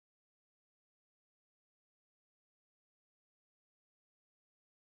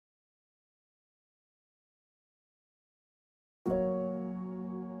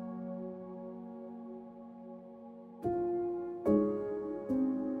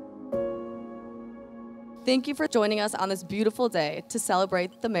Thank you for joining us on this beautiful day to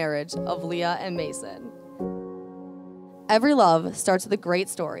celebrate the marriage of Leah and Mason. Every love starts with a great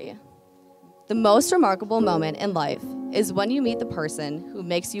story. The most remarkable moment in life is when you meet the person who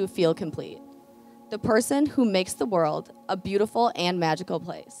makes you feel complete. The person who makes the world a beautiful and magical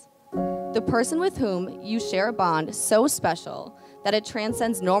place. The person with whom you share a bond so special that it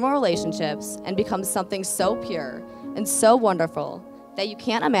transcends normal relationships and becomes something so pure and so wonderful that you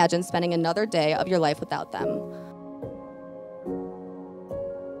can't imagine spending another day of your life without them.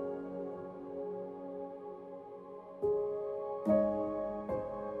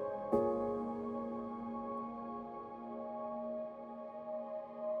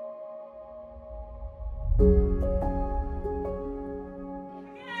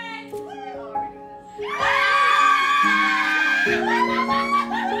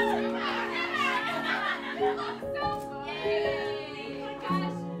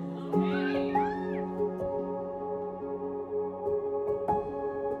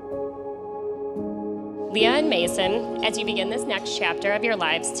 Leah and Mason, as you begin this next chapter of your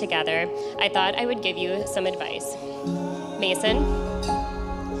lives together, I thought I would give you some advice. Mason,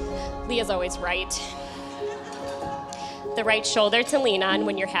 Leah's always right. The right shoulder to lean on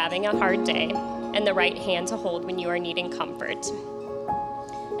when you're having a hard day, and the right hand to hold when you are needing comfort.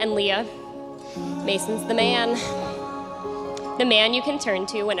 And Leah, Mason's the man you can turn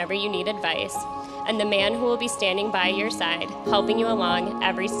to whenever you need advice, and the man who will be standing by your side, helping you along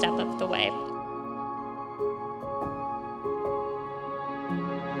every step of the way.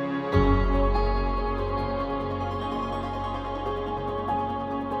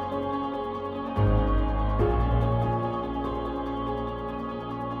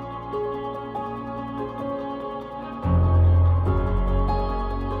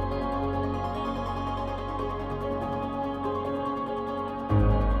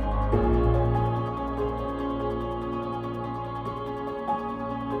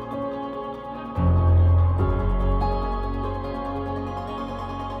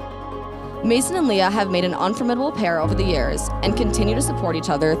 Mason and Leah have made an unformidable pair over the years and continue to support each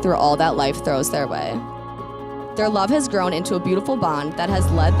other through all that life throws their way. Their love has grown into a beautiful bond that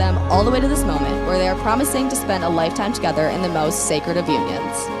has led them all the way to this moment where they are promising to spend a lifetime together in the most sacred of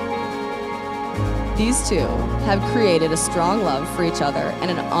unions. These two have created a strong love for each other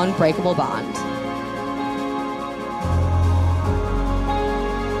and an unbreakable bond.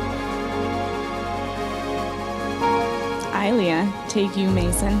 I, Leah, take you,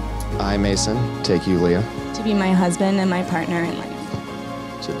 Mason, I, Mason, take you, Leah, to be my husband and my partner in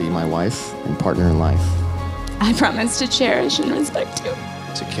life. to be my wife and partner in life, I promise to cherish and respect you,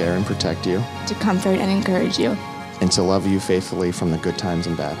 to care and protect you, to comfort and encourage you, and to love you faithfully from the good times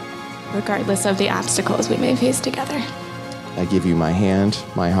and bad. regardless of the obstacles we may face together. I give you my hand,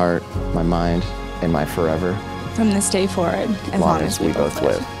 my heart, my mind, and my forever, From this day forward, as long as we both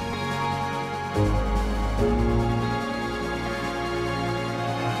live.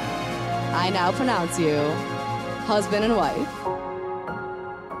 I now pronounce you husband and wife.